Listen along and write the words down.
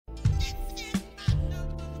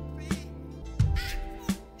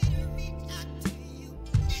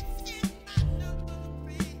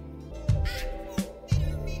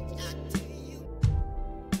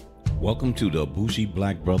Welcome to the Bougie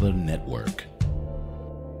Black Brother Network.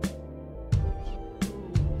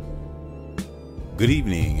 Good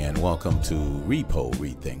evening and welcome to Repo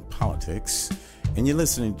Rethink Politics. And you're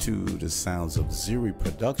listening to the sounds of Ziri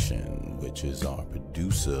Production, which is our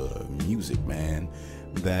producer, music man,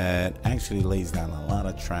 that actually lays down a lot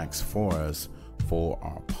of tracks for us for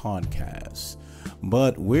our podcast.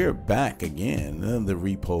 But we're back again, the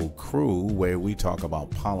Repo crew, where we talk about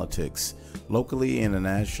politics locally,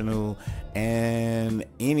 international, and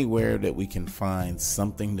anywhere that we can find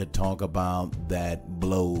something to talk about that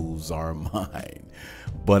blows our mind.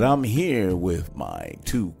 But I'm here with my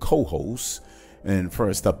two co-hosts, and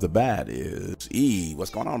first up the bat is E.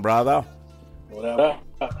 What's going on, brother? What up?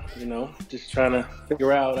 Just trying to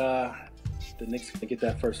figure out the Knicks gonna get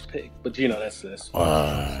that first pick, but that's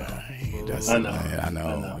I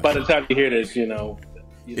know. By the time you hear this,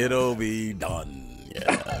 it'll be done.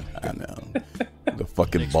 Yeah, I know. The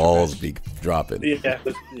fucking balls be dropping.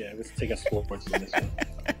 Let's take a sports in this one.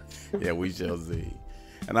 Yeah, we shall see.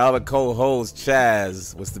 And our co-host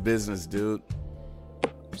Chaz, what's the business, dude?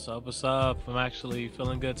 What's up? I'm actually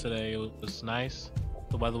feeling good today. It was nice.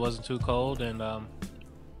 The weather wasn't too cold, and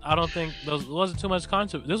I don't think there wasn't too much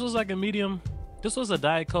controversy. This was like a medium. This was a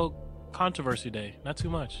Diet Coke controversy day. Not too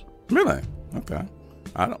much. Really? Okay.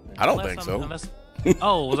 I don't think so.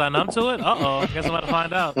 Oh, was I numb to it? I guess I'm about to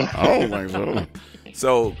find out. I don't think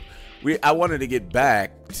so. I wanted to get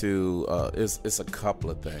back to it's a couple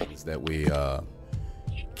of things that we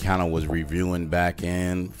kind of was reviewing back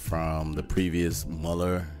in from the previous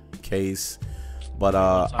Mueller case. But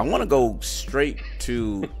I want to go straight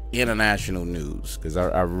to international news because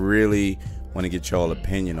I really want to get y'all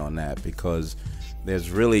opinion on that, because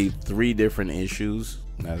there's really three different issues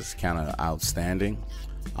that's kind of outstanding.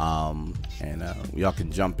 And y'all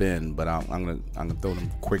can jump in, but I'm gonna throw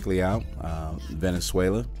them quickly out.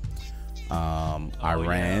 Venezuela,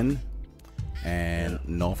 Iran, and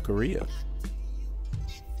North Korea.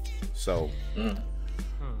 So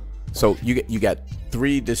you got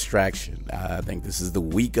three distractions. I think this is the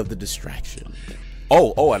week of the distraction.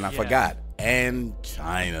 And I forgot. And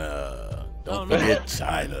China. Don't forget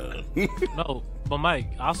China. No, but Mike,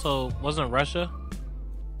 also wasn't Russia?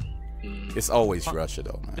 It's always Russia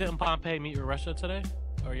though, man. Didn't Pompeo meet with Russia today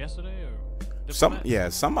or yesterday or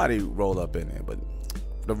somebody rolled up in there, but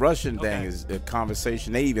the Russian thing is the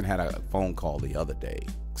conversation. They even had a phone call the other day.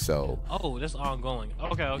 So that's ongoing.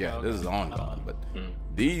 Okay. This is ongoing, but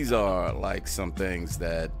these are like some things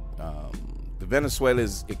that the Venezuela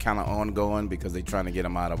is kind of ongoing because they're trying to get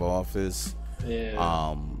him out of office.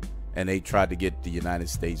 Yeah. And they tried to get the United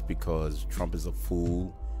States because Trump is a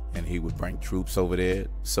fool and he would bring troops over there.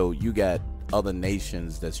 So you got other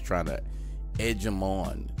nations that's trying to edge them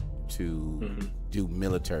on to do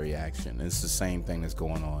military action. It's the same thing that's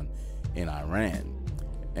going on in Iran.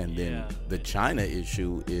 And then the China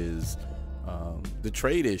issue is the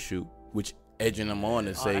trade issue, which edging them on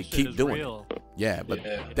to say keep doing real. It. Yeah, but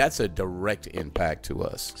that's a direct impact to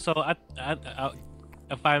us. So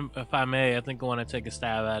if I may, I think I want to take a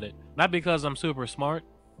stab at it. Not because I'm super smart,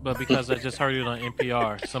 but because I just heard it on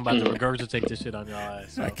NPR. Somebody regurgitate this shit on your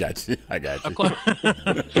eyes. So. I got you.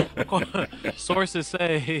 Sources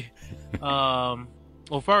say, well,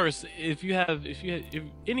 first, if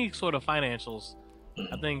any sort of financials,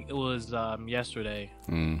 I think it was yesterday.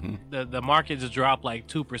 The market just dropped like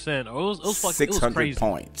 2%, or it was 600 crazy.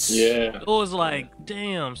 points. Yeah, it was like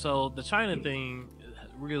damn. So the China thing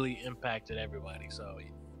really impacted everybody. So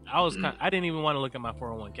I didn't even want to look at my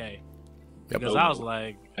 401k because I was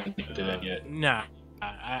like, I haven't did that yet. Nah,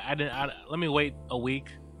 I didn't. Let me wait a week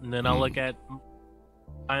and then I'll look at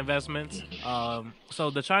my investments. So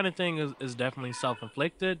the China thing is definitely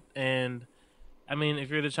self-inflicted, and I mean, if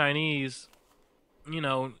you're the Chinese,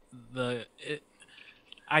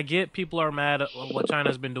 I get people are mad at what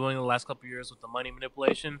China's been doing the last couple of years with the money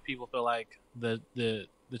manipulation. People feel like the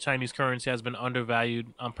Chinese currency has been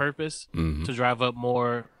undervalued on purpose to drive up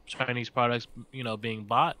more Chinese products, being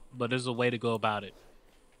bought. But there's a way to go about it.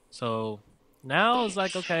 So now it's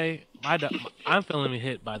like, okay, I'm feeling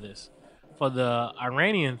hit by this. For the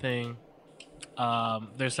Iranian thing,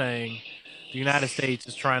 they're saying the United States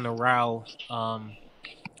is trying to rile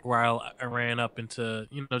Iran up into,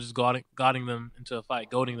 just goading them into a fight.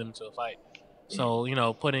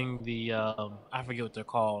 So, putting the, I forget what they're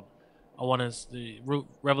called. The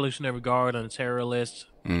Revolutionary Guard on the terror list,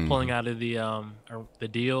 pulling out of the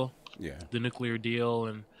deal, the nuclear deal,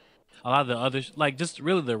 and a lot of the others, like just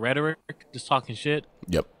really the rhetoric, just talking shit.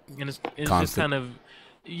 Yep. And it's just kind of,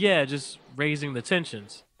 just raising the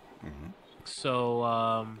tensions.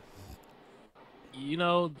 So,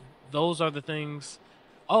 those are the things.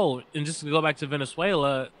 Oh, and just to go back to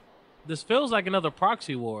Venezuela, this feels like another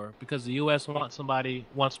proxy war because the U.S. wants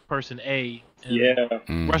person A,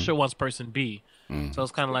 and Russia wants person B. So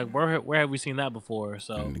it's kind of like where have we seen that before?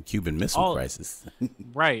 So And the Cuban Missile Crisis.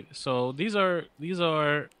 right. So these are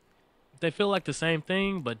they feel like the same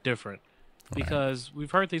thing but different because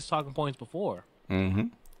we've heard these talking points before. Mm-hmm.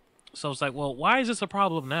 So it's like, well, why is this a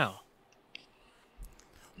problem now?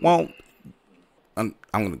 Well, I'm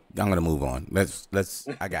gonna move on. Let's.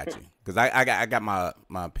 I got you because I got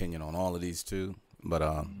my opinion on all of these too. But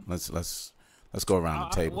let's go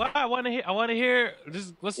around the table. What I want to hear.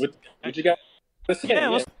 Just let's. What you got? What's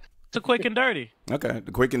the quick and dirty? Okay,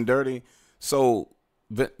 the quick and dirty. So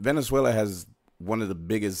Venezuela has one of the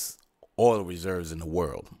biggest oil reserves in the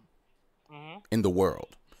world. In the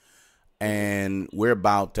world, and we're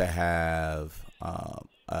about to have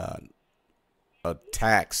a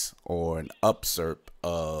tax or an upsurp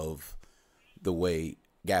of the way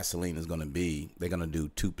gasoline is going to be. They're going to do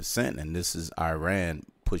 2%, and this is Iran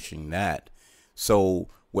pushing that. So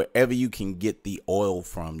wherever you can get the oil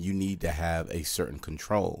from, you need to have a certain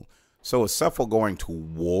control. So except for going to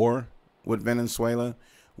war with Venezuela,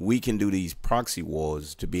 we can do these proxy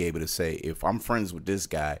wars to be able to say, if I'm friends with this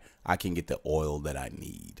guy, I can get the oil that I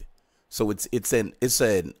need. So it's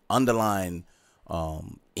an underlying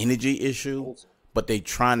energy issue, but they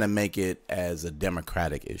trying to make it as a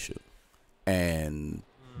democratic issue. And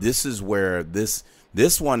this is where this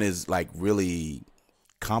one is like really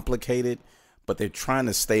complicated, but they're trying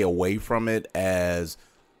to stay away from it as,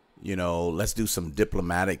 you know, let's do some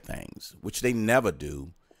diplomatic things, which they never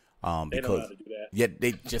do. Because yet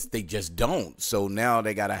they just don't. So now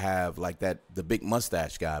they got to have like the big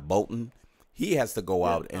mustache guy, Bolton. He has to go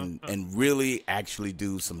out and really actually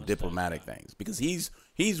do some diplomatic things because he's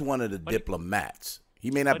one of the diplomats.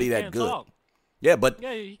 He may not be that good. Talk. Yeah, but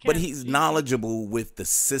he's knowledgeable with the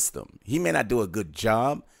system. He may not do a good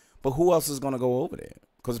job, but who else is going to go over there?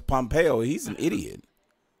 Because Pompeo, he's an idiot.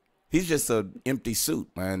 He's just an empty suit,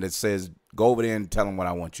 man, that says, go over there and tell him what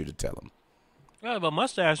I want you to tell him. Yeah, but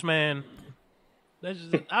mustache man, that's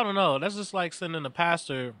just, I don't know. That's just like sending a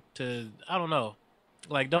pastor to, I don't know.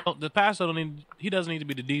 Like, the pastor he doesn't need to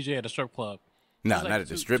be the DJ at a strip club. No, like not at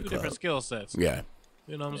the strip club. Two different skill sets. Yeah.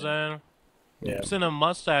 You know what I'm saying? Yeah. Sending a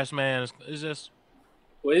mustache man is just,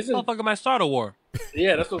 well, motherfucker might start a war.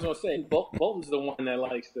 Yeah, that's what I was going to say. Bolton's the one that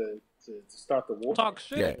likes to start the war. Talk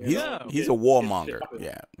shit. Yeah, he's a warmonger.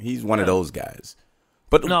 Yeah, he's one of those guys.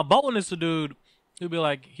 But no, Bolton is the dude who'd be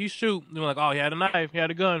like, he shoot. They're like, oh, he had a knife, he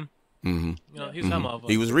had a gun. Mm-hmm. You know, he's that motherfucker.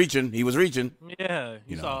 He was reaching. Yeah,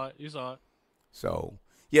 you saw it. So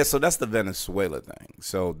yeah, so that's the Venezuela thing.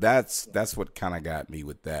 So that's what kind of got me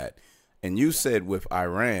with that. And you said with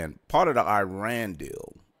Iran, part of the Iran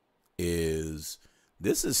deal is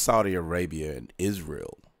this is Saudi Arabia and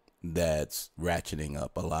Israel that's ratcheting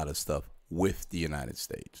up a lot of stuff with the United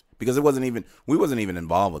States because we wasn't even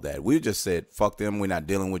involved with that. We just said, fuck them. We're not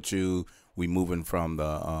dealing with you. We moving from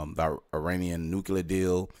the Iranian nuclear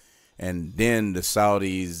deal. And then the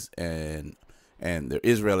Saudis and the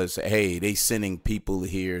Israelis say, hey, they sending people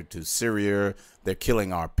here to Syria. They're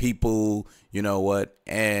killing our people. You know what?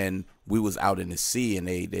 And we was out in the sea and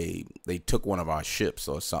they took one of our ships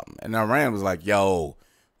or something. And Iran was like, yo,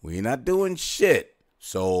 we're not doing shit.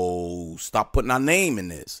 So stop putting our name in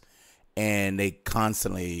this. And they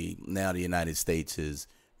constantly, now the United States is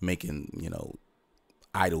making, you know,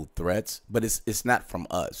 idle threats. But it's not from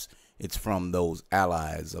us. It's from those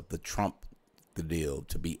allies of the deal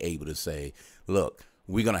to be able to say, look,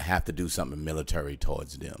 we're going to have to do something military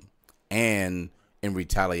towards them. And in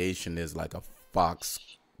retaliation, there's like a Fox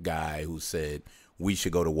guy who said we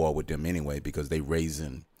should go to war with them anyway because they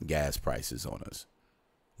raising gas prices on us.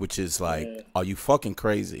 Which is like, are you fucking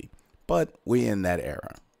crazy? But we're in that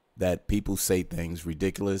era that people say things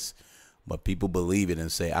ridiculous, but people believe it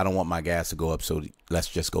and say, I don't want my gas to go up, so let's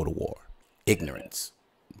just go to war. Ignorance.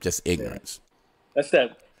 Just ignorance. Yeah. That's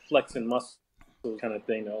that flexing muscle kind of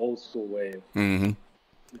thing, the old school way. Mm-hmm.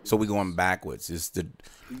 So we're going backwards.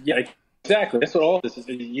 Yeah, exactly. That's what all this is.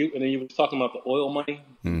 And then you were talking about the oil money,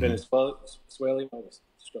 Venezuela. I was struggling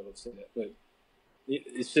to say that, but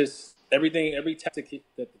it's just every tactic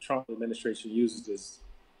that the Trump administration uses is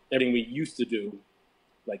everything we used to do,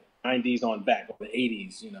 like 90s on back, or the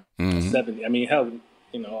 80s, 70s. I mean, hell,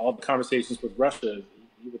 all the conversations with Russia,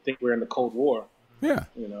 you would think we're in the Cold War. Yeah.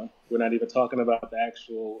 We're not even talking about the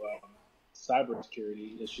actual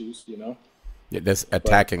cybersecurity issues, Yeah, that's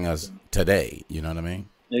attacking us today. You know what I mean?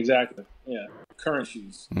 Exactly. Yeah. Current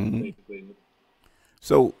issues, basically.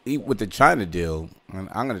 So with the China deal, and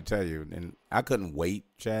I'm going to tell you, and I couldn't wait,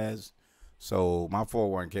 Chaz. So my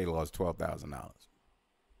 401k lost $12,000.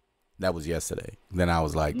 That was yesterday. Then I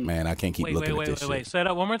was like, man, I can't keep looking at this shit. Wait. Say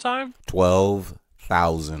that one more time.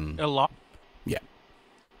 12,000. A lot. Yeah.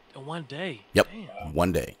 In one day. Yep. Damn.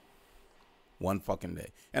 One day. One fucking day.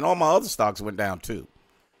 And all my other stocks went down too.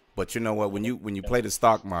 But you know what? When you play the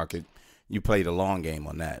stock market, you play the long game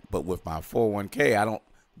on that. But with my 401k, I don't.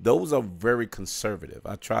 Those are very conservative.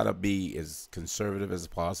 I try to be as conservative as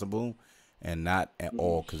possible, and not at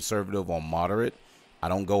all conservative or moderate. I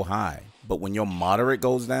don't go high. But when your moderate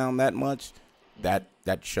goes down that much, that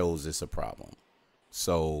shows it's a problem.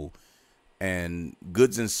 So, and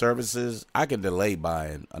goods and services, I can delay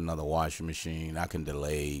buying another washing machine. I can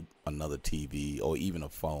delay another TV or even a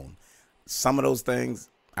phone. Some of those things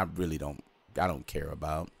I really don't care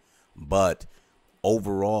about. But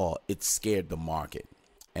overall, it scared the market.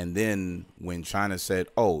 And then when China said,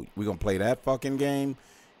 oh, we're going to play that fucking game,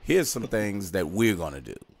 here's some things that we're going to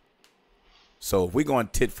do. So if we're going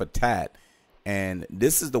tit for tat, and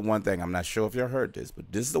this is the one thing, I'm not sure if you heard this,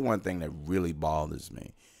 but this is the one thing that really bothers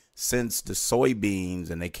me. Since the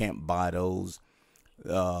soybeans and they can't buy those,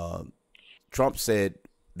 Trump said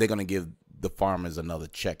they're going to give the farmers another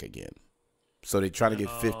check again. So they try to get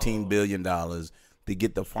 $15 billion to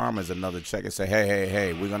get the farmers another check and say,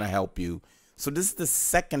 hey, we're going to help you. So this is the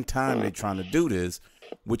second time they're trying to do this,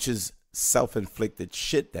 which is self-inflicted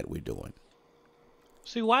shit that we're doing.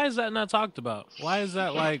 See, why is that not talked about? Why is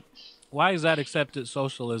that accepted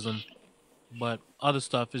socialism, but other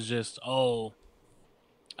stuff is just, I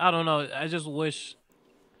don't know. I just wish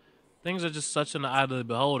things are just such an eye of the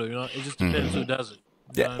beholder, you know? It just depends who does it.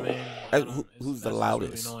 You know what I mean? Who's the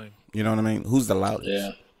loudest? Really you know what I mean? Who's the loudest?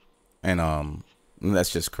 Yeah. And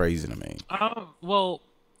that's just crazy to me.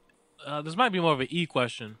 This might be more of an E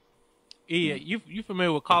question. E, you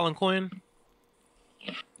familiar with Colin Quinn?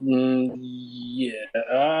 Yeah.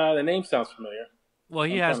 The name sounds familiar. Well,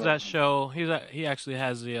 he has that show. He actually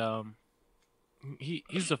has the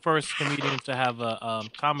he's the first comedian to have a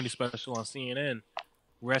comedy special on CNN,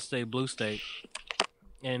 Red State Blue State,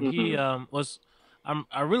 and he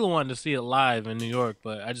I really wanted to see it live in New York,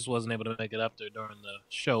 but I just wasn't able to make it up there during the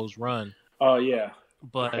show's run. Oh yeah.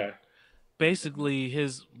 But basically,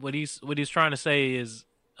 what he's trying to say is,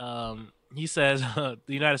 he says the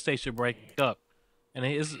United States should break up, and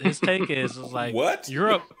his take is like what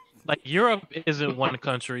Europe isn't one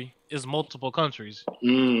country, it's multiple countries.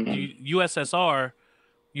 USSR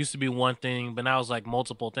used to be one thing, but now it's like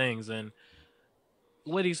multiple things, and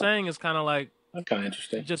what he's saying is kind of like, that's kind of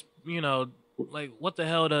interesting. Just, like what the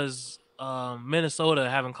hell does Minnesota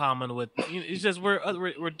have in common with? It's just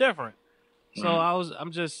we're different. So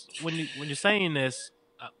I'm just when you're saying this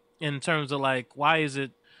in terms of like, why is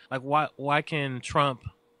it like why can Trump,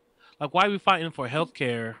 like, why are we fighting for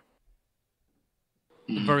healthcare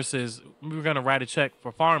versus we're gonna write a check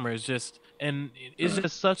for farmers? It's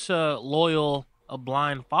just such a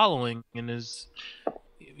blind following, and is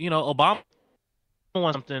Obama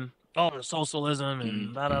wants something. Oh, socialism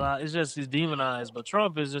and da da da. It's just he's demonized, but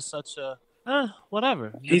Trump is just such a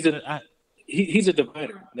whatever. He's a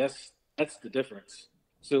divider. That's the difference.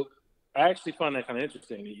 So I actually find that kind of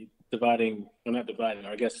interesting. Not dividing,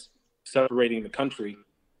 or I guess separating the country.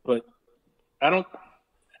 But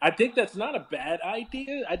I think that's not a bad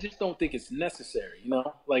idea. I just don't think it's necessary.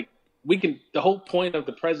 Like the whole point of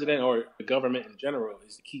the president or the government in general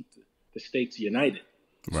is to keep the states united.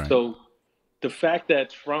 Right. So the fact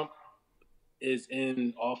that Trump is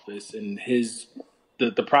in office and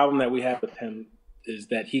the problem that we have with him is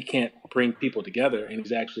that he can't bring people together and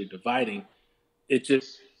he's actually dividing.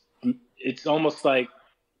 It's almost like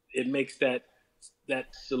it makes that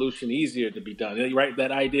solution easier to be done, right?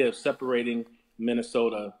 That idea of separating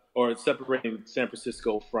Minnesota or separating San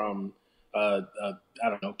Francisco from I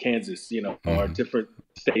don't know, Kansas, or different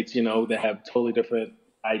states, that have totally different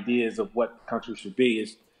ideas of what the country should be,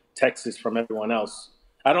 is Texas from everyone else.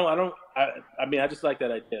 I mean, I just like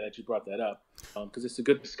that idea that you brought that up, because it's a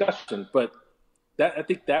good discussion. But I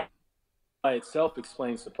think that by itself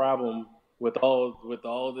explains the problem with all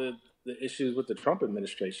the issues with the Trump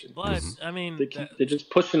administration. But I mean, they're just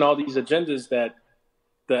pushing all these agendas that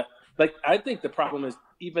I think the problem is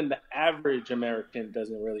even the average American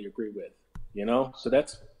doesn't really agree with. So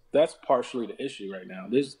that's partially the issue right now.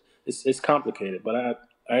 It's complicated, but I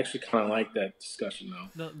actually kind of like that discussion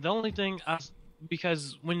though. The only thing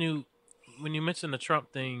because when you mentioned the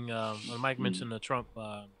Trump thing, when Mike mentioned the Trump,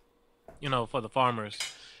 for the farmers,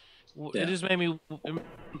 it just made me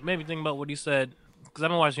think about what he said, because I've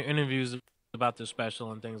been watching interviews about this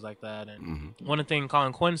special and things like that. And one of the things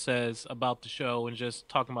Colin Quinn says about the show and just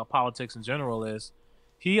talking about politics in general is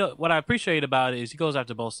what I appreciate about it is he goes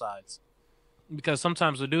after both sides, because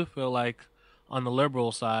sometimes I do feel like, on the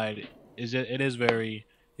liberal side, it is very.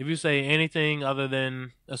 If you say anything other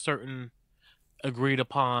than a certain agreed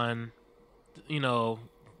upon, you know,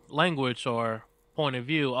 language or point of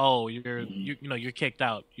view, oh, you're kicked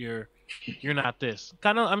out. You're not this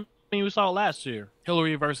kind of. I mean, we saw it last year,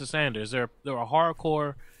 Hillary versus Sanders. There were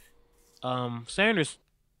hardcore Sanders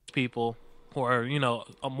people who are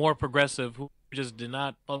a more progressive who just did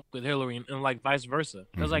not fuck with Hillary, and like vice versa.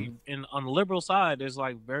 There's like on the liberal side, there's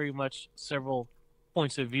like very much several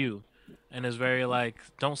points of view, and it's very like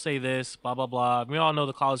don't say this, blah blah blah. We all know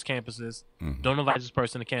the college campuses. Don't invite this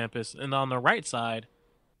person to campus. And on the right side,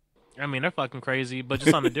 I mean they're fucking crazy, but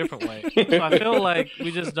just on a different way. So I feel like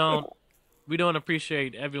we don't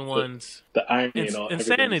appreciate everyone's the irony and all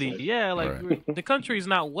insanity. Yeah, like Right. the country's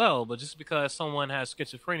not well, but just because someone has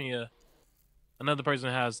schizophrenia, another person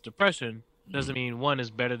has depression, doesn't mean one is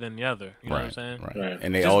better than the other. You know what I'm saying? Right.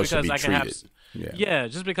 And they Just all should because be I can have treated. yeah,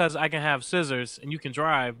 just because I can have scissors and you can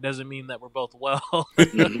drive doesn't mean that we're both well.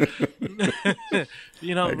 We're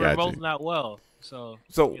both not well. So,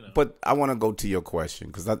 but I want to go to your question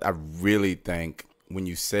because I really think when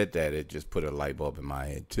you said that, it just put a light bulb in my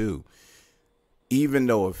head too. Even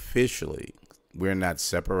though officially we're not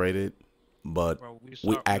separated, but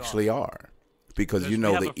we actually are. Because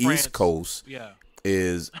the East Coast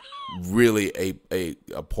is really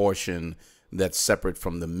a portion that's separate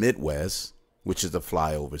from the Midwest, which is the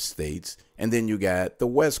flyover states, and then you got the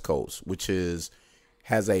West Coast, which has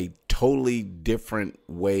a totally different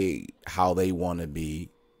way how they want to be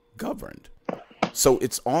governed. So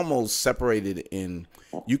it's almost separated in,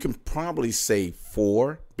 you can probably say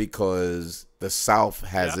four, because the South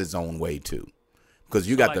has its own way too. Because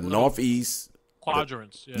you got the Northeast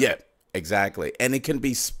quadrants. Yeah, exactly. And it can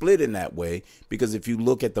be split in that way because if you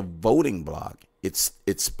look at the voting block, it's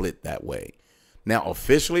split that way. Now,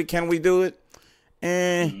 officially, can we do it?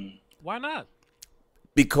 Why not?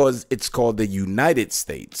 Because it's called the United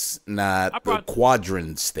States, not the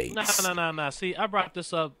quadrant states. No. See, I brought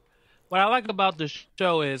this up. What I like about the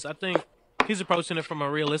show is I think he's approaching it from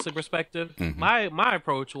a realistic perspective. My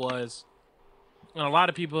approach was, and a lot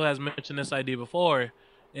of people has mentioned this idea before,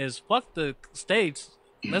 is fuck the states.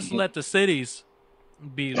 Let's let the cities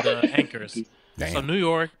be the anchors. Damn. So New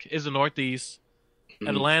York is the Northeast,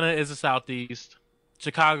 Atlanta is the Southeast,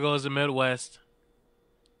 Chicago is the Midwest,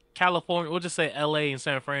 California, we'll just say LA and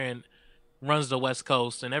San Fran runs the West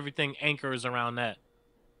Coast, and everything anchors around that.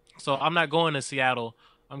 So I'm not going to Seattle.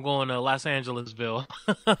 I'm going to Los Angelesville.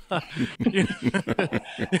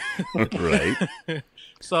 Right.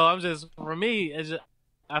 So I'm just, for me,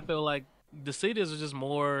 I feel like the cities are just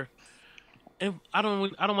more, I don't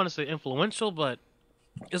want to say influential, but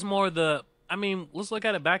it's more let's look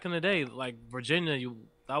at it back in the day. Like Virginia,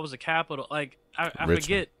 that was a capital. Like I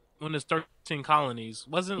forget when there's 13 colonies.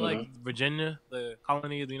 Wasn't like Virginia the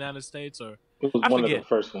colony of the United States, or it was one of the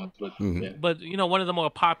first ones, but but one of the more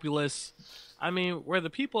populous. I mean, where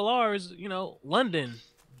the people are is London.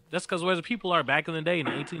 That's because where the people are back in the day in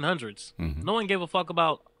the 1800s. No one gave a fuck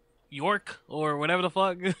about York or whatever the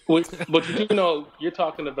fuck. But you're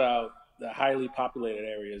talking about the highly populated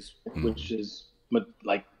areas, which is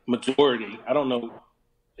like majority. I don't know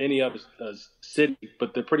any other city,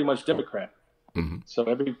 but they're pretty much Democrat. So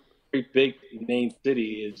every big named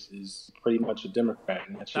city is pretty much a Democrat,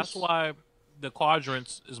 and that's why the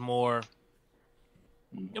quadrants is more.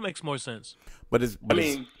 It makes more sense.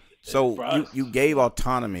 So you gave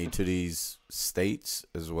autonomy to these states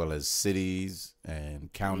as well as cities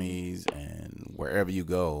and counties and wherever you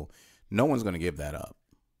go. No one's going to give that up.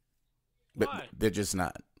 But Why? They're just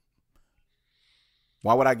not.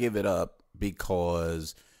 Why would I give it up?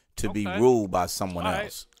 Because to be ruled by someone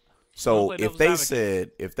else. So if they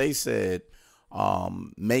said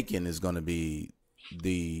Macon is going to be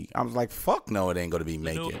I was like, fuck no, it ain't going to be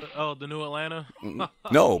Macon. The new Atlanta?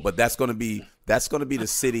 No, but that's going to be the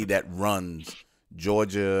city that runs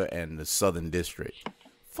Georgia and the Southern District.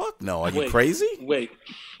 Fuck no, are you crazy? Wait,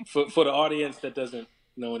 for the audience that doesn't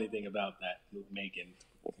know anything about that, Macon,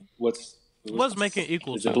 what's Macon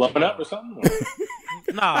equal is to? Is it blowing up or something?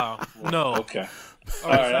 Nah, no. Okay.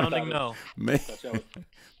 All right, sounding no.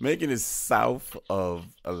 Macon is south of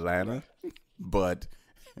Atlanta, but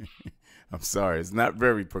I'm sorry, it's not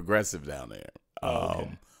very progressive down there.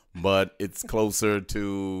 Okay. But it's closer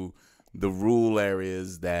to the rural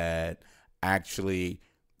areas that actually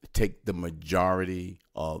take the majority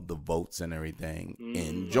of the votes and everything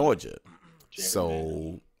in Georgia.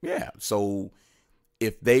 So, yeah. So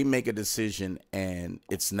if they make a decision and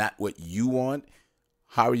it's not what you want,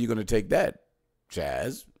 how are you going to take that,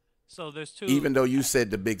 Chaz? So there's two. Even though you said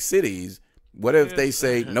the big cities, what if they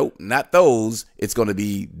say, nope, not those, it's going to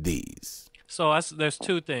be these? So there's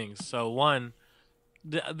two things. So one,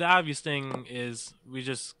 the obvious thing is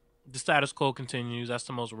the status quo continues. That's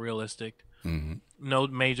the most realistic. Mm-hmm. No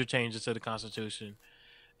major changes to the Constitution.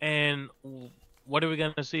 And what are we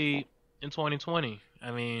going to see in 2020?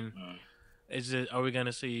 I mean, are we going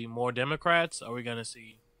to see more Democrats? Are we going to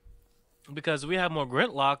see, because if we have more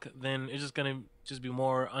gridlock, then it's just going to just be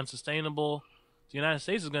more unsustainable. The United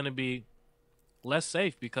States is going to be less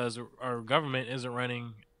safe because our government isn't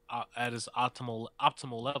running at its optimal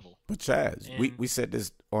level. But Chaz, we said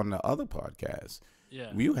this on the other podcast.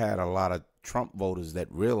 Yeah, you had a lot of Trump voters that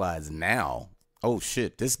realize now, oh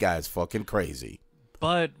shit, this guy's fucking crazy.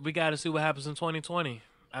 But we got to see what happens in 2020.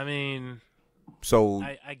 I mean, so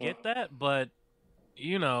I get that, but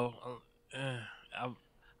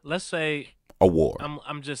let's say a war.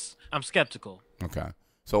 I'm skeptical. Okay,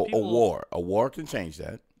 so a war can change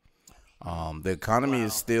that. The economy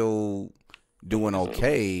is still doing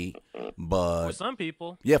okay, but for some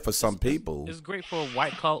people, for some people, it's great for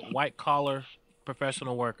white collar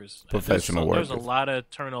professional workers. There's a lot of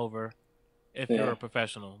turnover if you're a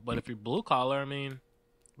professional, but if you're blue collar, I mean,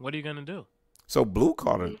 what are you gonna do? So blue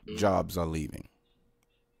collar jobs are leaving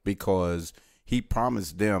because he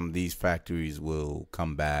promised them these factories will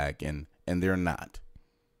come back, and they're not.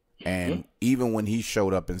 And even when he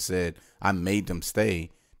showed up and said, "I made them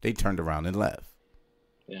stay," they turned around and left.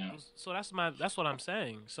 Yeah. So that's what I'm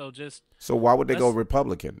saying. So why would they go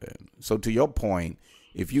Republican then? So to your point,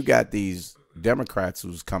 if you got these Democrats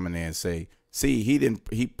who's coming in and say, "See,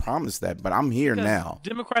 he promised that, but I'm here now."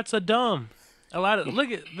 Democrats are dumb.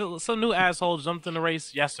 Look at some new asshole jumped in the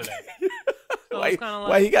race yesterday. So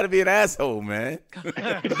why he got to be an asshole, man?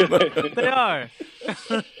 They are.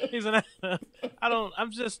 He's an. I don't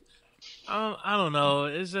know.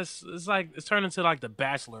 It's like it's turned into like The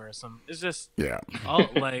Bachelor or something. It's just I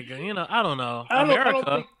don't know.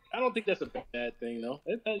 America. I don't think that's a bad thing though.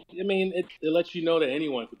 I mean, it lets you know that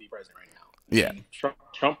anyone could be president right now. Yeah.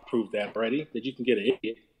 Trump proved that already, that you can get an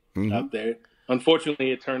idiot out there.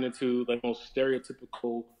 Unfortunately, it turned into the most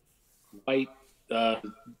stereotypical white,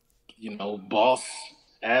 boss,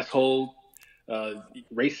 asshole,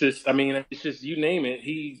 racist. I mean, it's just, you name it.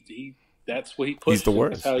 He that's what he pushed. He's the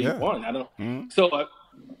worst. That's how he won. I don't. So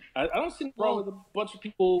I don't see wrong with a bunch of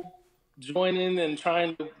people joining and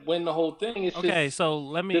trying to win the whole thing. It's just, so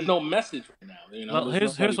let me. There's no message right now. Well,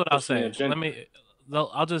 here's what I'll say.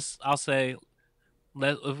 I'll say,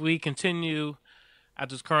 if we continue at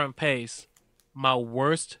this current pace, my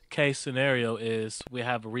worst case scenario is we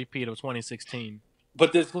have a repeat of 2016.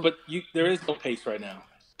 But there is no pace right now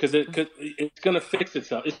because it's going to fix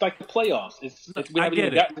itself. It's like the playoffs. We haven't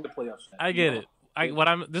even gotten to the playoffs yet. I get it.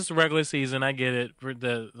 This is regular season. I get it. For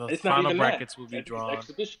the final brackets will be drawn. It's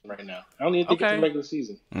exhibition right now. I don't even think it's a regular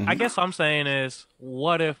season. Mm-hmm. I guess what I'm saying is,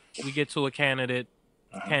 what if we get to a candidates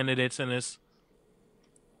and it's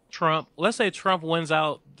Trump? Let's say Trump wins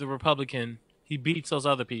out the Republican. He beats those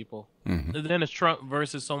other people. Mm-hmm. And then it's Trump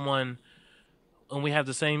versus someone, and we have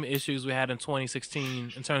the same issues we had in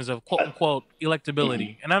 2016 in terms of quote unquote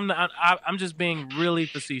electability. And I'm just being really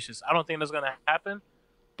facetious. I don't think that's going to happen.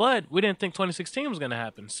 But we didn't think 2016 was going to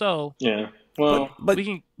happen. So yeah, well, but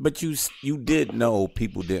you did know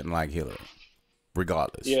people didn't like Hillary,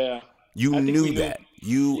 regardless. Yeah, you knew that.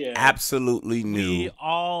 You absolutely knew. We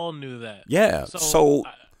all knew that. Yeah. So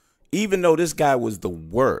even though this guy was the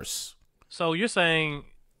worst. So you're saying,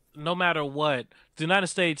 no matter what, the United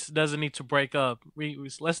States doesn't need to break up.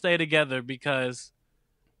 Let's stay together because,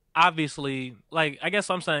 obviously, like I guess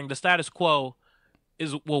I'm saying the status quo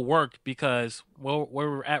will work because where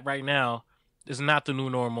we're at right now is not the new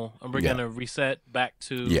normal, and we're gonna reset back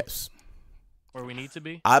to where we need to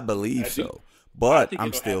be. I believe so, but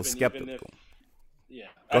I'm still skeptical.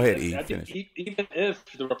 Go ahead, E. Finish. Even if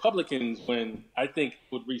the Republicans win, I think it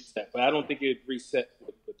would reset, but I don't think it'd reset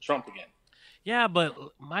with Trump again. Yeah, but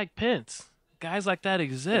Mike Pence, guys like that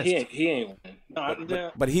exist. He ain't winning.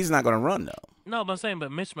 No, but he's not going to run, though. No, but I'm saying,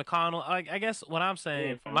 but Mitch McConnell, I guess what I'm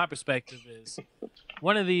saying from my perspective is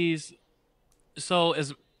one of these. So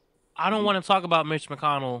I don't want to talk about Mitch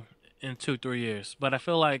McConnell in 2-3 years, but I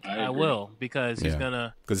feel like I will because he's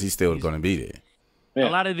he's still going to be there. Yeah.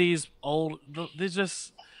 A lot of these they're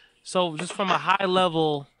just from a high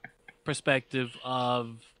level perspective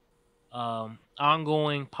of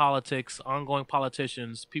ongoing politics, ongoing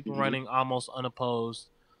politicians, people running almost unopposed,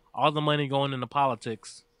 all the money going into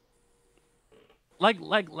politics. Like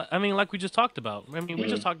we just talked about. I mean, we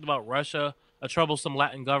just talked about Russia, a troublesome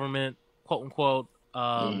Latin government, quote unquote,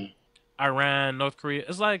 Iran, North Korea.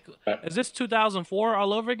 It's like, is this 2004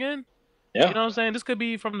 all over again? Yeah. You know what I'm saying? This could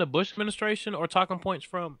be from the Bush administration or talking points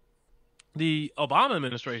from the Obama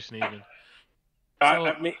administration even. So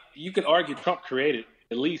I mean, you can argue Trump created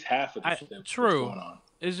at least half of the shit that's true. going on.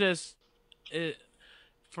 It's just it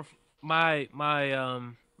for my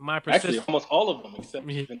Actually, persist. almost all of them except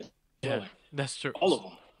Yeah, Venezuela. that's true. All of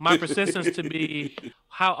them. My persistence to be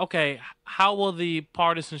how will the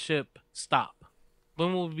partisanship stop?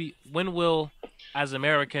 When will as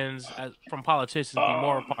Americans from politicians be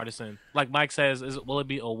more partisan? Like Mike says, will it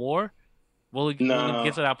be a war? Will it get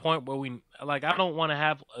to that point where we like? I don't want to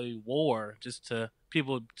have a war just to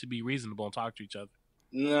people to be reasonable and talk to each other.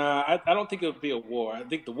 Nah, I don't think it would be a war. I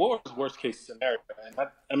think the war is worst case scenario. And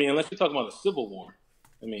I mean, unless you're talking about a civil war.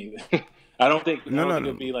 I mean, I don't think it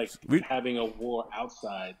would be like having a war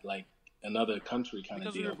outside, like another country kind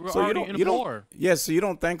of deal. We're already in a war. Yes, so you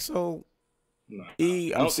don't think so? No,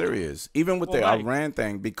 I'm serious. Even with the Iran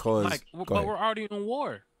thing, because but we're already in a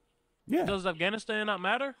war. Yeah. Does Afghanistan not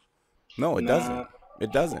matter? No, it doesn't.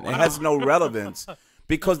 It doesn't. It has no relevance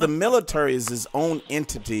because the military is its own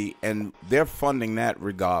entity and they're funding that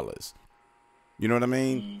regardless. You know what I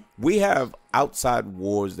mean? We have outside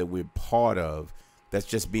wars that we're part of that's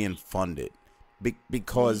just being funded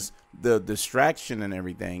because the distraction and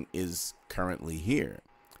everything is currently here.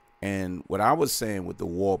 And what I was saying with the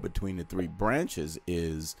war between the three branches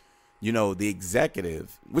is, the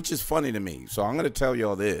executive, which is funny to me. So I'm going to tell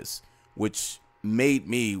y'all this, which made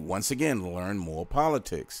me once again learn more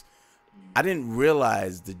politics. I didn't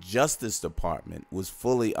realize the Justice Department was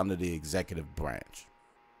fully under the executive branch.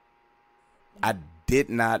 I did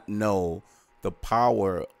not know the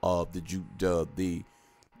power of the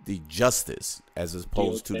justice as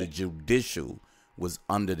opposed to the judicial was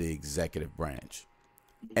under the executive branch.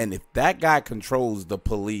 And if that guy controls the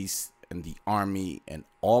police and the army and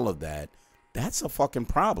all of that, that's a fucking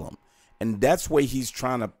problem. And that's where he's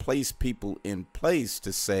trying to place people in place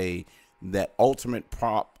to say that ultimate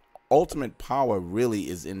power really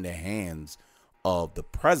is in the hands of the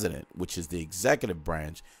president, which is the executive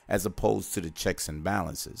branch, as opposed to the checks and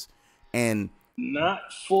balances. And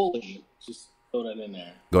not fully. Just throw that in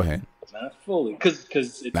there. Go ahead. Not fully, because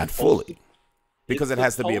it's not fully, because it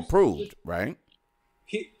has to be approved, right?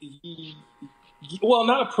 Well,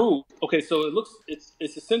 not approved. Okay, so it's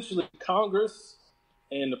essentially Congress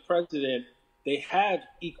and the president. They have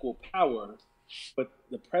equal power, but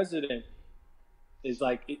the president is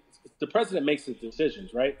like the president makes the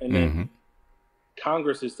decisions, right? And then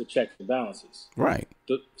Congress is the checks and balances, right?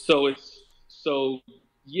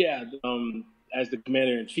 As the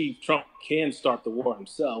commander in chief, Trump can start the war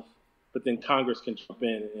himself, but then Congress can jump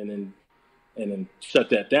in and then shut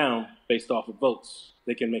that down based off of votes.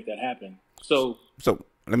 They can make that happen. So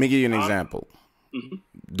let me give you an example.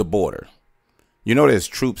 The border. There's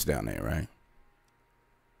troops down there, right?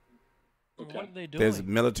 Okay. What are they doing? There's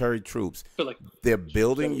military troops. They're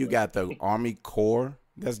building. You got the Army Corps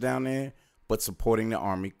that's down there, but supporting the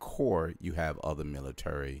Army Corps, you have other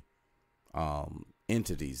military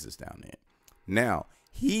entities that's down there. Now,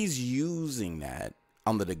 he's using that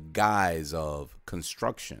under the guise of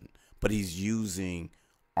construction, but he's using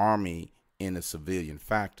Army in a civilian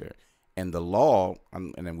factor. And the law,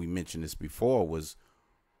 and then we mentioned this before, was,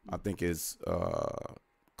 I think is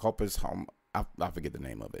corpus, I forget the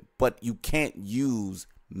name of it. But you can't use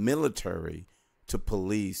military to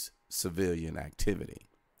police civilian activity.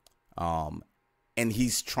 And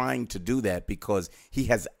he's trying to do that because he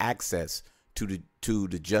has access to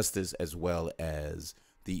the justice as well as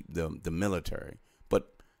the military.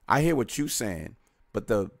 But I hear what you're saying, but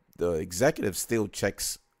the executive still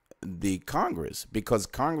checks the Congress because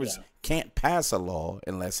Congress can't pass a law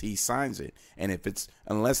unless he signs it. And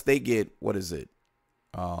unless they get, 2/3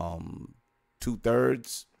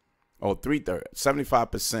 or 3/3,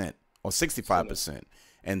 75% or 65%,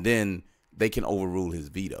 and then they can overrule his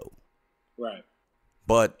veto. Right.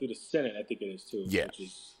 But through the Senate, I think it is too. Yeah. Which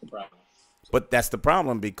is the problem. But that's the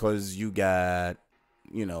problem because you got,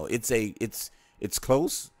 it's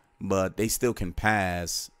close, but they still can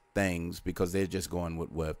pass things because they're just going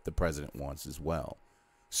with what the president wants as well.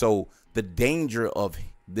 So the danger of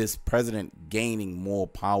this president gaining more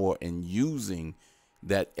power and using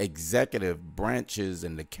that executive branches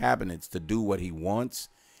and the cabinets to do what he wants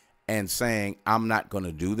and saying, I'm not going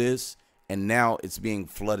to do this. And now it's being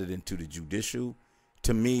flooded into the judicial,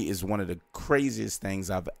 to me, is one of the craziest things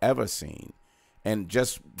I've ever seen. And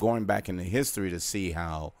just going back into history to see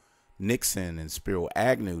how Nixon and Spiro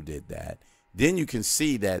Agnew did that, then you can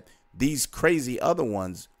see that these crazy other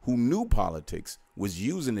ones who knew politics was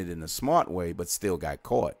using it in a smart way, but still got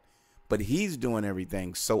caught. But he's doing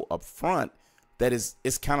everything so upfront that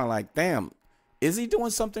it's kind of like, damn, is he doing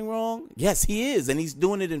something wrong? Yes, he is. And he's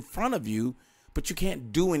doing it in front of you, but you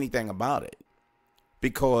can't do anything about it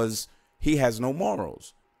because he has no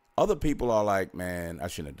morals. Other people are like, man, I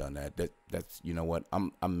shouldn't have done that. That's you know what?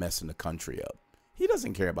 I'm messing the country up. He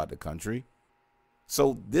doesn't care about the country.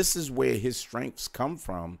 So this is where his strengths come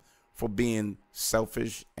from for being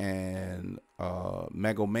selfish and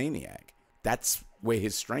megalomaniac. That's where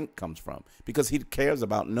his strength comes from because he cares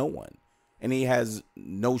about no one. And he has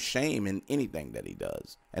no shame in anything that he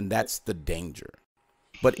does. And that's the danger.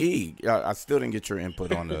 But I still didn't get your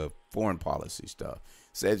input on the foreign policy stuff.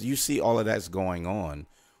 So as you see all of that's going on,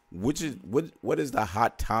 what is the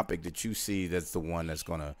hot topic that you see that's the one that's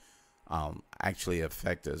going to actually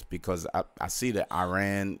affect us? Because I see that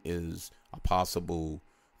Iran is a possible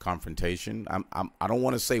confrontation. I don't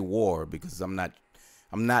want to say war because I'm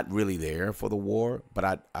not really there for the war,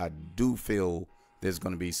 but I do feel there's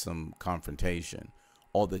going to be some confrontation.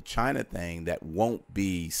 Or the China thing that won't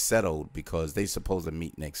be settled because they supposed to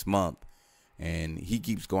meet next month, and he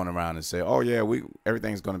keeps going around and say, "Oh yeah,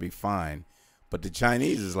 everything's going to be fine," but the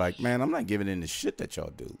Chinese is like, "Man, I'm not giving in the shit that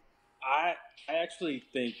y'all do." I actually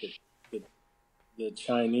think that the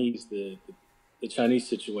Chinese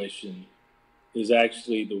situation is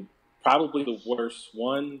actually probably the worst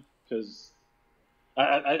one because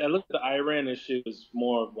I look at the Iran issue as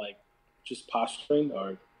more of like just posturing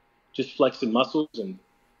or just flexing muscles, and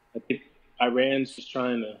I think Iran's just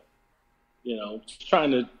trying to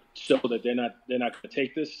show that they're not going to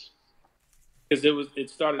take this because it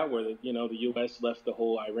started out where the U.S. left the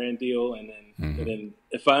whole Iran deal, and then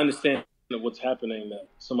if I understand what's happening, that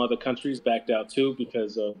some other countries backed out too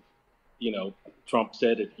because of Trump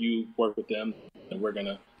said if you work with them, then we're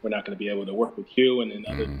not gonna be able to work with you, and then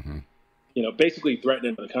other basically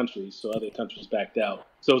threatening other countries, so other countries backed out.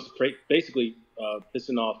 So it's basically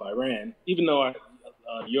pissing off Iran, even though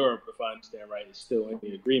Europe, if I understand right, is still in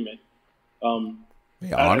the agreement.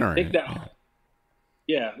 I think that,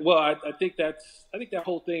 yeah. Well, I think that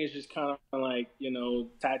whole thing is just kind of like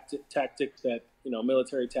tactics that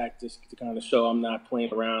military tactics to kind of show I'm not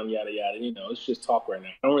playing around, yada yada. It's just talk right now.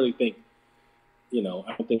 I don't really think. I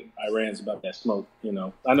don't think Iran's about that smoke.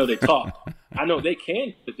 I know they talk. I know they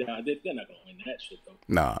can put it down. They're not going to win that shit though.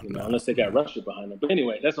 No, unless they got Russia behind them. But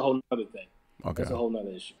anyway, that's a whole other thing. Okay. That's a whole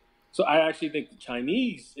other issue. So I actually think the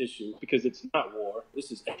Chinese issue, because it's not war.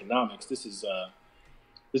 This is economics. This is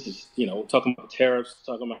talking about tariffs,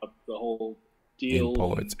 talking about the whole deal,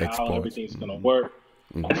 imports, and how exports. everything's going to work.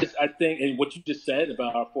 I think, and what you just said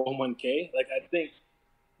about our 401k, like I think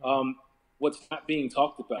what's not being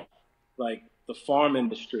talked about, like the farm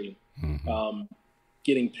industry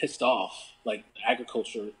getting pissed off, like the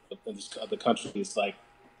agriculture of the country is like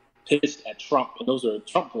pissed at Trump, and those are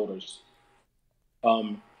Trump voters.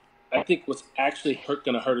 I think what's actually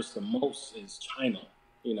going to hurt us the most is China.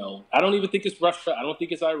 I don't even think it's Russia. I don't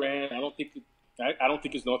think it's Iran. I don't think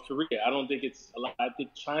it's North Korea. I don't think it's a lot. I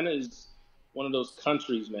think China is one of those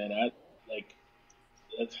countries, man.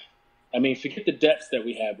 I mean, forget the debts that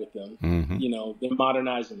we have with them. They're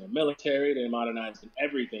modernizing their military. They're modernizing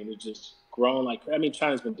everything. They're just growing like. I mean,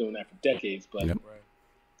 China's been doing that for decades. But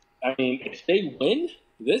I mean, if they win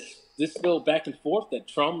this little back and forth that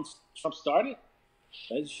Trump started,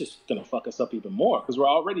 it's just gonna fuck us up even more because we're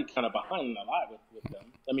already kind of behind a lot with them.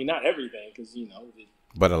 I mean, not everything because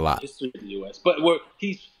but a lot. History of the U.S. But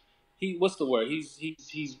what's the word?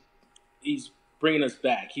 He's bringing us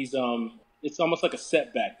back. It's almost like a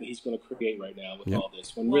setback that he's going to create right now with all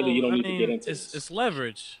this. When really you don't need to get into this. It's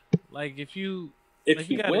leverage. Like if you win,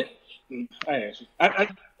 let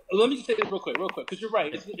me just say this real quick, because you're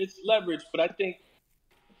right. It's leverage, but I think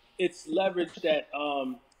it's leverage that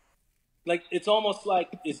like it's almost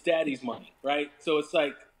like it's daddy's money, right? So it's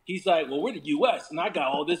like he's like, well, we're the U.S. and I got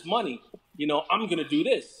all this money. I'm gonna do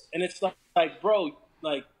this, and it's like, bro,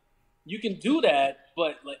 like you can do that,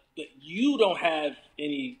 but you don't have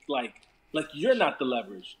any like you're not the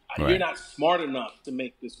leverage. Right. You're not smart enough to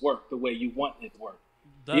make this work the way you want it to work.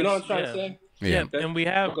 You know what I'm trying to say? Yeah, and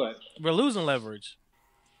we're losing leverage.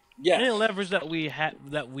 Yeah, any leverage that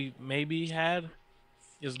we maybe had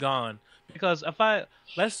is gone because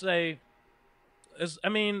let's say. I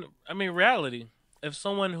mean, reality. If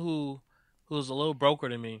someone who's a little broker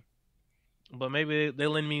than me, but maybe they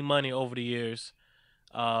lend me money over the years,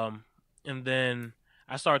 and then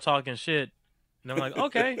I start talking shit, and I'm like,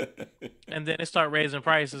 okay, and then they start raising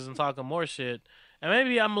prices and talking more shit, and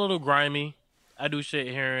maybe I'm a little grimy. I do shit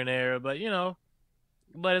here and there, but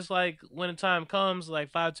but it's like when the time comes,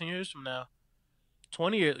 like 5-10 years from now,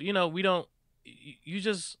 20 years, we don't. You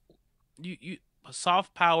just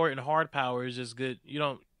soft power and hard power is just good.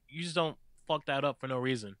 You just don't fuck that up for no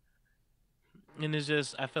reason. And it's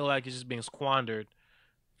just I feel like it's just being squandered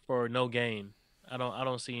for no gain. I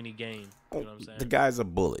don't see any gain. You know what I'm saying? The guy's a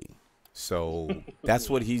bully. So that's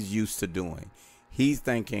what he's used to doing. He's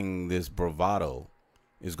thinking this bravado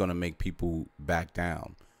is going to make people back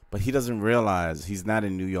down. But he doesn't realize he's not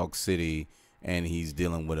in New York City and he's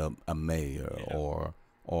dealing with a mayor or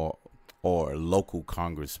local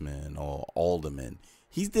congressman or alderman.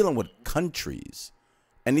 He's dealing with countries.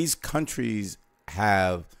 And these countries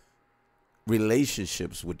have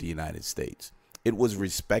relationships with the United States. It was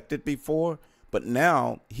respected before, but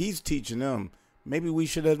now he's teaching them maybe we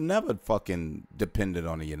should have never fucking depended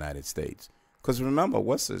on the United States. Because remember,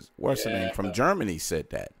 what's the name from Germany said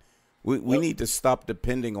that. We need to stop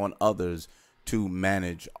depending on others to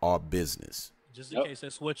manage our business. Just in case they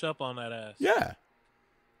switch up on that ass. Yeah.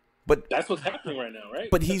 But that's what's happening right now, right?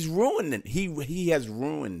 But he's ruined it. He has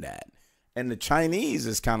ruined that. And the Chinese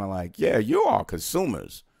is kind of like, yeah, you are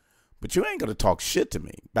consumers, but you ain't going to talk shit to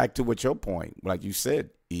me. Back to what your point, like you said,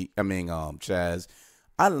 Chaz,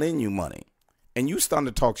 I lend you money. And you starting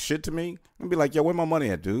to talk shit to me, and be like, yo, where my money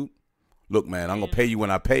at, dude? Look, man, I'm going to pay you when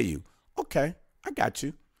I pay you. Okay, I got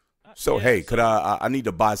you. So, hey, could I need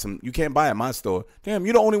to buy some. You can't buy at my store. Damn,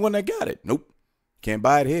 you're the only one that got it. Nope. Can't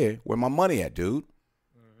buy it here. Where my money at, dude?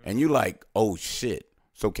 And you like, oh, shit.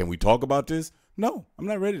 So can we talk about this? No, I'm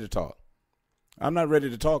not ready to talk. I'm not ready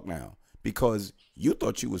to talk now because you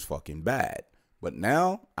thought you was fucking bad. But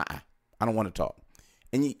now, I don't want to talk.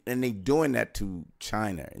 And they doing that to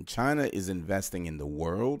China. And China is investing in the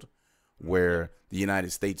world where the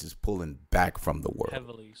United States is pulling back from the world.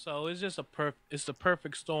 Heavily. So it's just it's the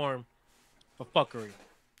perfect storm for fuckery.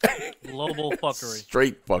 Global fuckery.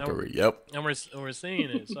 Straight fuckery, yep. And we're seeing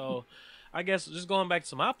it. So I guess just going back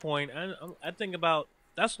to my point, I think about,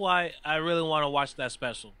 that's why I really want to watch that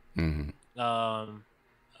special. Mm-hmm.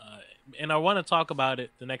 And I want to talk about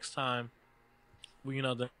it the next time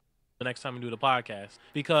the next time we do the podcast,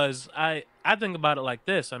 because I think about it like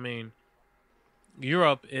this. I mean,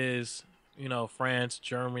 Europe is, France,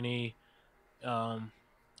 Germany, the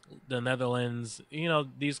Netherlands,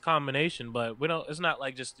 these combination, but it's not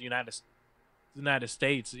like just the United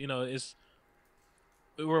States,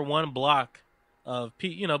 we're one block of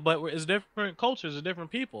but it's different cultures and different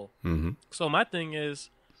people. Mm-hmm. So my thing is,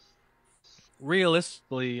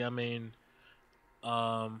 realistically, I mean,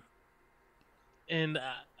 and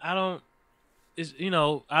I don't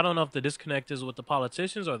know if the disconnect is with the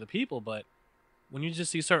politicians or the people, but when you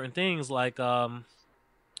just see certain things like,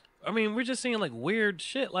 we're just seeing like weird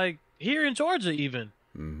shit, like here in Georgia even.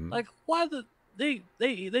 Mm-hmm. Like, why they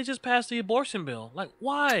just passed the abortion bill? Like,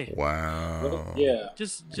 why? Wow. Yeah.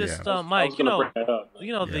 Just Mike,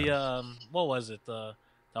 Yeah. what was it? The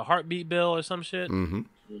heartbeat bill or some shit. Mm-hmm.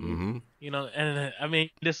 Mm-hmm. And I mean,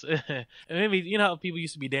 this, and maybe how people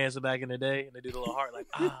used to be dancing back in the day, and they do the little heart like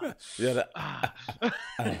Yeah.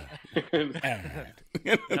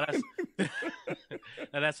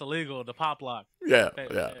 and that's illegal. The pop lock. Yeah.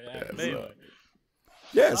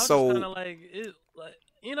 Yeah. So kind of like,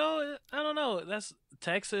 I don't know. That's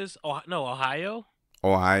Texas. Ohio.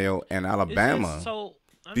 Ohio and Alabama. So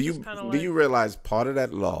do you realize part of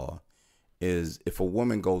that law is if a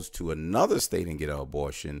woman goes to another state and get an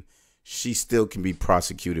abortion, she still can be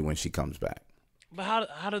prosecuted when she comes back. But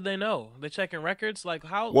how do they know? They're checking records? Like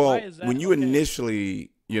how? Well, why is that when you okay? initially,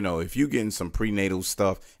 if you're getting some prenatal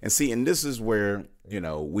stuff, and this is where,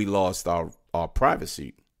 we lost our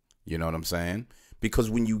privacy. You know what I'm saying? Because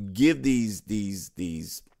when you give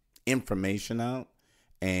these information out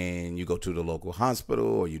and you go to the local hospital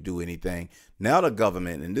or you do anything, now the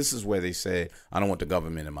government, and this is where they say, I don't want the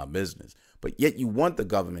government in my business. But yet you want the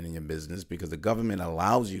government in your business because the government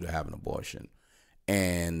allows you to have an abortion.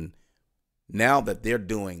 And now that they're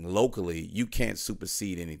doing locally, you can't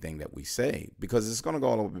supersede anything that we say because it's going to go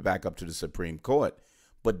all the way back up to the Supreme Court.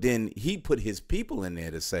 But then he put his people in there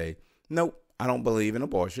to say, nope, I don't believe in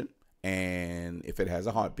abortion. And if it has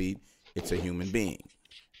a heartbeat, it's a human being.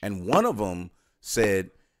 And one of them said,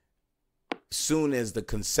 soon as the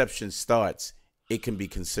conception starts, it can be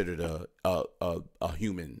considered a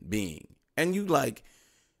human being. And you like,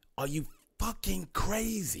 are you fucking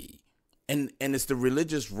crazy? And it's the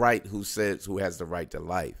religious right who has the right to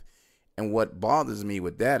life. And what bothers me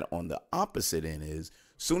with that on the opposite end is,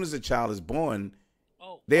 soon as the child is born,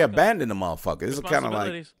 they abandon the motherfucker. It's kind of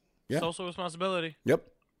like, social responsibility. Yep.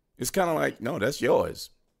 It's kind of like, no, that's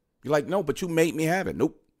yours. You're like, no, but you made me have it.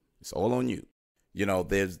 Nope. It's all on you.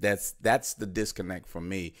 That's the disconnect from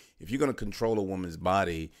me. If you're going to control a woman's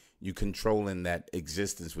body, you controlling that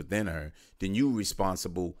existence within her, then you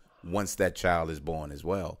responsible once that child is born as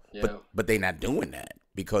well. Yeah. But they're not doing that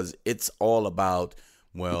because it's all about,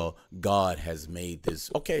 well, God has made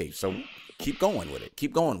this. Okay, so keep going with it.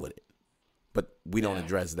 Keep going with it. But we don't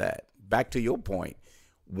address that. Back to your point.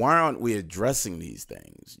 why aren't we addressing these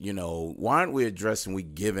things? You know, why aren't we addressing, we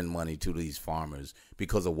giving money to these farmers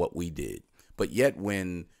because of what we did? But yet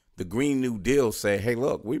when the Green New Deal say, hey,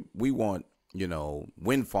 look, we want, you know,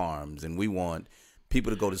 wind farms and we want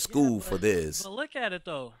people to go to school for this. But look at it,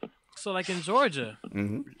 though. So, like in Georgia,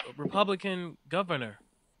 Republican governor.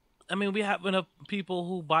 I mean, we have enough people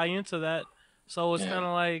who buy into that. So it's kind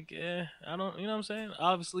of like, I don't, you know what I'm saying?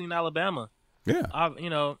 Obviously in Alabama. Yeah. You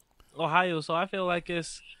know, Ohio. So I feel like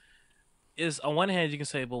it's on one hand you can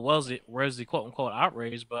say, well, where's the quote unquote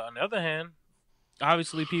outrage? But on the other hand,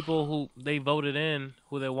 obviously people who they voted in,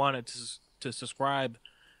 who they wanted to subscribe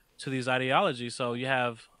to these ideologies. So you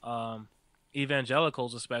have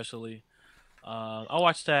evangelicals, especially. I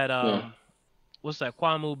watched that. What's that?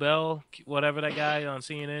 Kwamu Bell, whatever that guy on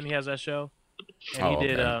CNN. He has that show, and he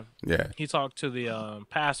did. He talked to the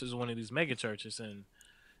pastors of one of these mega churches, and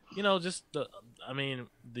you know, just the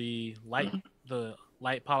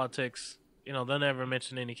light politics. You know, they'll never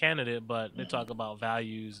mention any candidate, but they talk about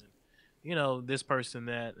values, and, you know, this person,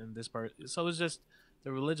 that, and this person. So it's just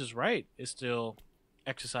the religious right is still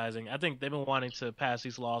exercising. I think they've been wanting to pass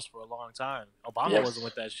these laws for a long time. Obama wasn't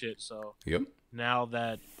with that shit, so now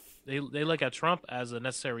that they look at Trump as a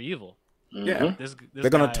necessary evil. Yeah, this they're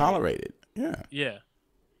gonna tolerate it. Yeah,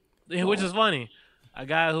 which is funny. A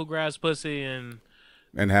guy who grabs pussy and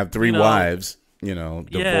have 3 wives, you know,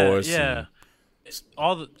 divorce,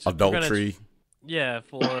 all the adultery.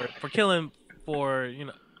 For killing, you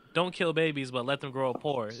know, don't kill babies, but let them grow up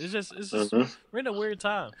poor. It's just we're in a weird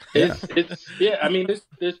time. I mean,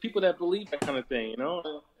 there's people that believe that kind of thing. You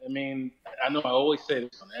know, I mean, I know I always say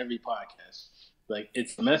this on every podcast. Like,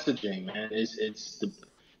 it's messaging, man.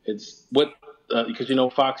 It's what because you know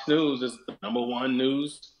Fox News is the #1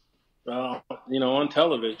 news, you know, on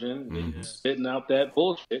television, spitting out that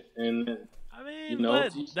bullshit, and I mean, you know,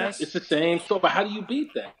 it's the same. So, but how do you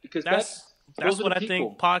beat that? Because that's what I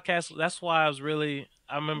think podcasts. That's why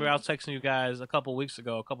I remember I was texting you guys a couple months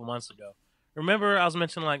ago. Remember I was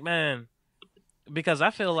mentioning, like, man, because I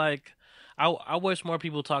feel like I wish more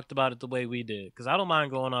people talked about it the way we did. Because I don't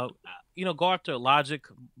mind going up, you know, go after logic,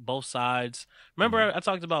 both sides. Remember I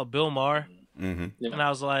talked about Bill Maher, and I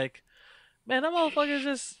was like, man, that motherfucker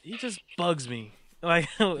just bugs me. Like,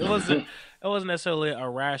 it wasn't necessarily a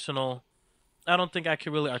rational. I don't think I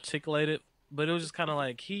could really articulate it, but it was just kind of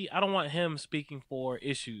like I don't want him speaking for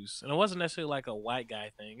issues, and it wasn't necessarily like a white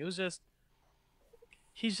guy thing. It was just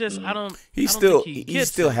he still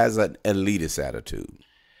has an elitist attitude.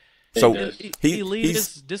 So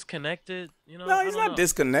he's disconnected. You know, no, he's not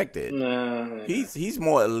disconnected. No. He's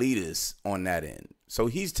more elitist on that end. So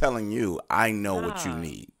he's telling you, I know what you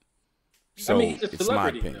need. So I mean, it's my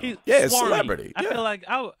opinion. It's celebrity. I feel like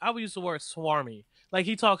I would use the word swarmy. Like,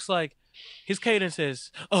 he talks like his cadence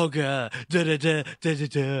is, oh god, da da da da da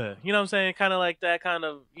da. You know what I'm saying? Kind of like that. Kind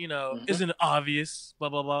of, you know, isn't it obvious? Blah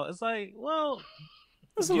blah blah. It's like, well,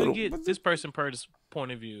 you get this person per this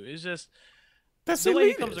point of view. It's just that's the way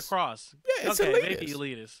he comes across. Yeah, it's elitist. Maybe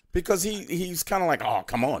elitist because he's kind of like, oh,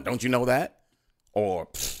 come on, don't you know that? Or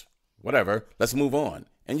whatever. Let's move on.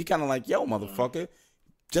 And you kind of like, yo, motherfucker.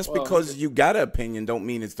 Just because you got an opinion don't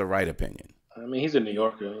mean it's the right opinion. I mean, he's a New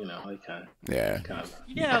Yorker, you know. He kind of.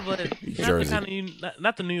 Yeah, but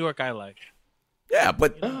not the New York I like. Yeah,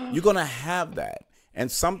 but you're gonna have that, and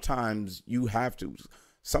sometimes you have to.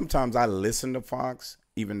 Sometimes I listen to Fox,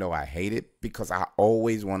 even though I hate it, because I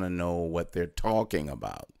always want to know what they're talking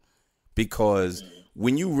about. Because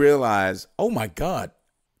when you realize, oh my God,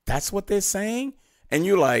 that's what they're saying, and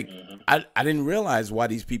you're like, I didn't realize why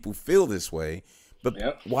these people feel this way.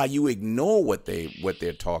 But while you ignore what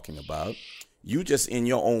they're talking about, you just in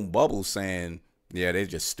your own bubble saying, yeah, they're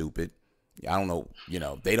just stupid. I don't know, you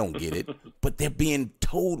know, they don't get it. But they're being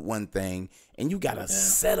told one thing, and you got a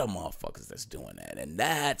set of motherfuckers that's doing that. And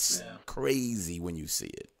that's crazy when you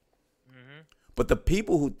see it. But the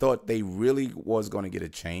people who thought they really was going to get a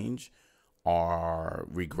change are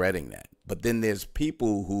regretting that. But then there's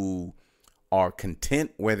people who are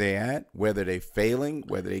content where they're at, whether they're failing,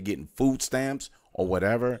 whether they're getting food stamps, or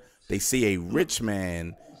whatever. They see a rich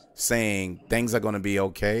man saying things are going to be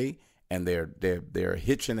okay, and they're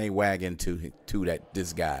hitching a wagon to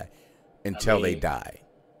this guy until they die.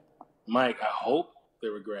 Mike, I hope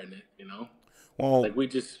they're regretting it. You know, well, like we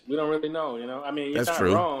don't really know. You know, I mean, you're not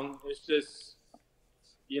wrong. It's just,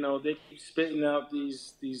 you know, they keep spitting out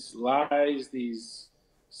these lies, these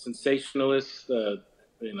sensationalist,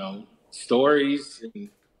 you know, stories, and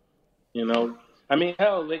you know. I mean,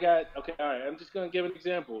 hell, they got, okay, all right, I'm just going to give an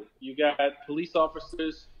example. You got police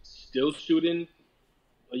officers still shooting,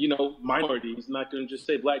 you know, minorities, not going to just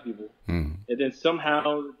say black people. And then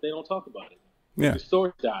somehow they don't talk about it. Yeah. The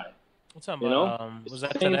story died. What's up, You know, was it's the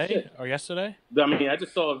that same today shit. or yesterday? I mean, I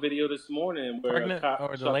just saw a video this morning where a Pregnant cop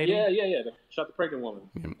or the shot, lady? yeah, shot the pregnant woman,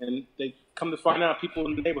 and they come to find out people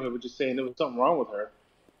in the neighborhood were just saying there was something wrong with her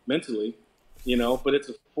mentally, you know. But it's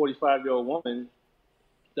a 45-year-old woman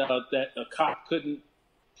that a cop couldn't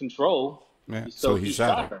control, Yeah. so he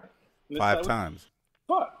shot her And 5 times.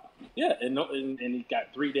 Fuck. Yeah, and he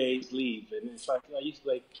got 3 days leave, and it's like,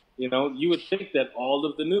 you know, you would think that all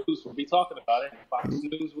of the news would be talking about it. Fox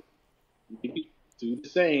News would maybe do the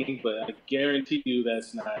same, but I guarantee you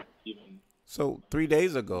that's not even. So 3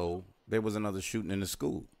 days ago, there was another shooting in the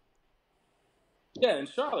school. Yeah, in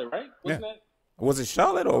Charlotte, right? Wasn't that? Was it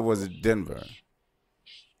Charlotte or was it Denver?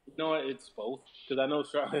 You know what? It's both, because I know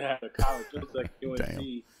Charlotte had a college. It was like UNC.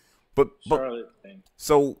 Damn. But Charlotte thing.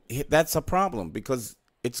 So that's a problem because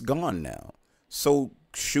it's gone now. So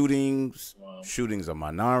shootings of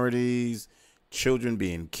minorities, children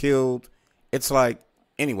being killed. It's like,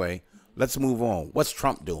 anyway, let's move on. What's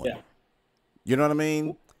Trump doing? Yeah. You know what I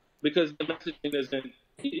mean? Because the messaging isn't.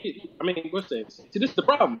 I mean, we're saying. See, this is the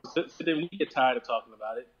problem. So then we get tired of talking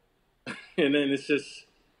about it, and then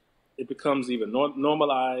it becomes even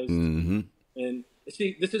normalized. Mm-hmm. And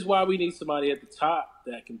see, this is why we need somebody at the top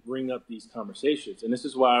that can bring up these conversations. And this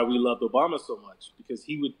is why we loved Obama so much, because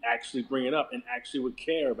he would actually bring it up and actually would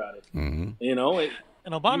care about it. Mm-hmm. You know, and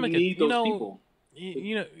Obama you need those people.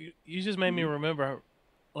 You know, you just made me remember.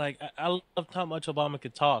 Like, I loved how much Obama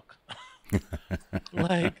could talk.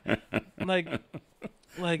 like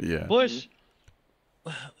yeah. Bush.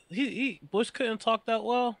 Bush couldn't talk that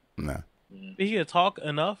well. Nah. But he could talk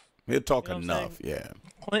enough. He'll talk enough, yeah.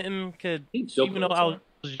 Clinton could, even though I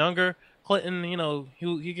was younger, Clinton, you know,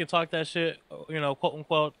 he could talk that shit, you know, quote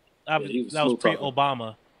unquote. That was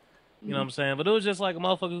pre-Obama. You know what I'm saying? But it was just like a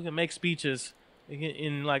motherfucker who can make speeches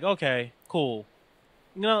and like, okay, cool.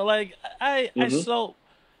 You know, like I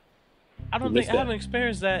haven't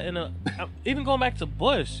experienced that even going back to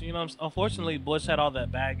Bush. You know, unfortunately, Bush had all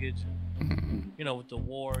that baggage. You know, with the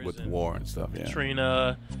wars, war and stuff, yeah.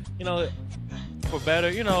 Katrina, you know, for better,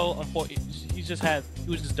 you know, he was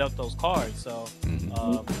just dealt those cards. So,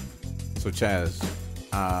 so Chaz,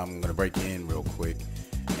 I'm gonna break in real quick,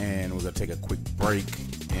 and we're gonna take a quick break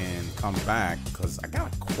and come back because I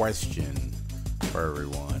got a question for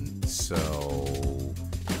everyone. So,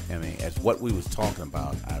 I mean, as what we was talking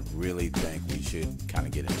about, I really think we should kind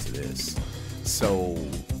of get into this. So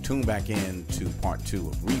tune back in to part 2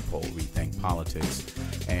 of Repo, Rethink Politics,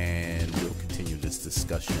 and we'll continue this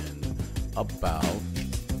discussion about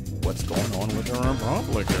what's going on with the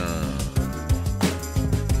Republicans.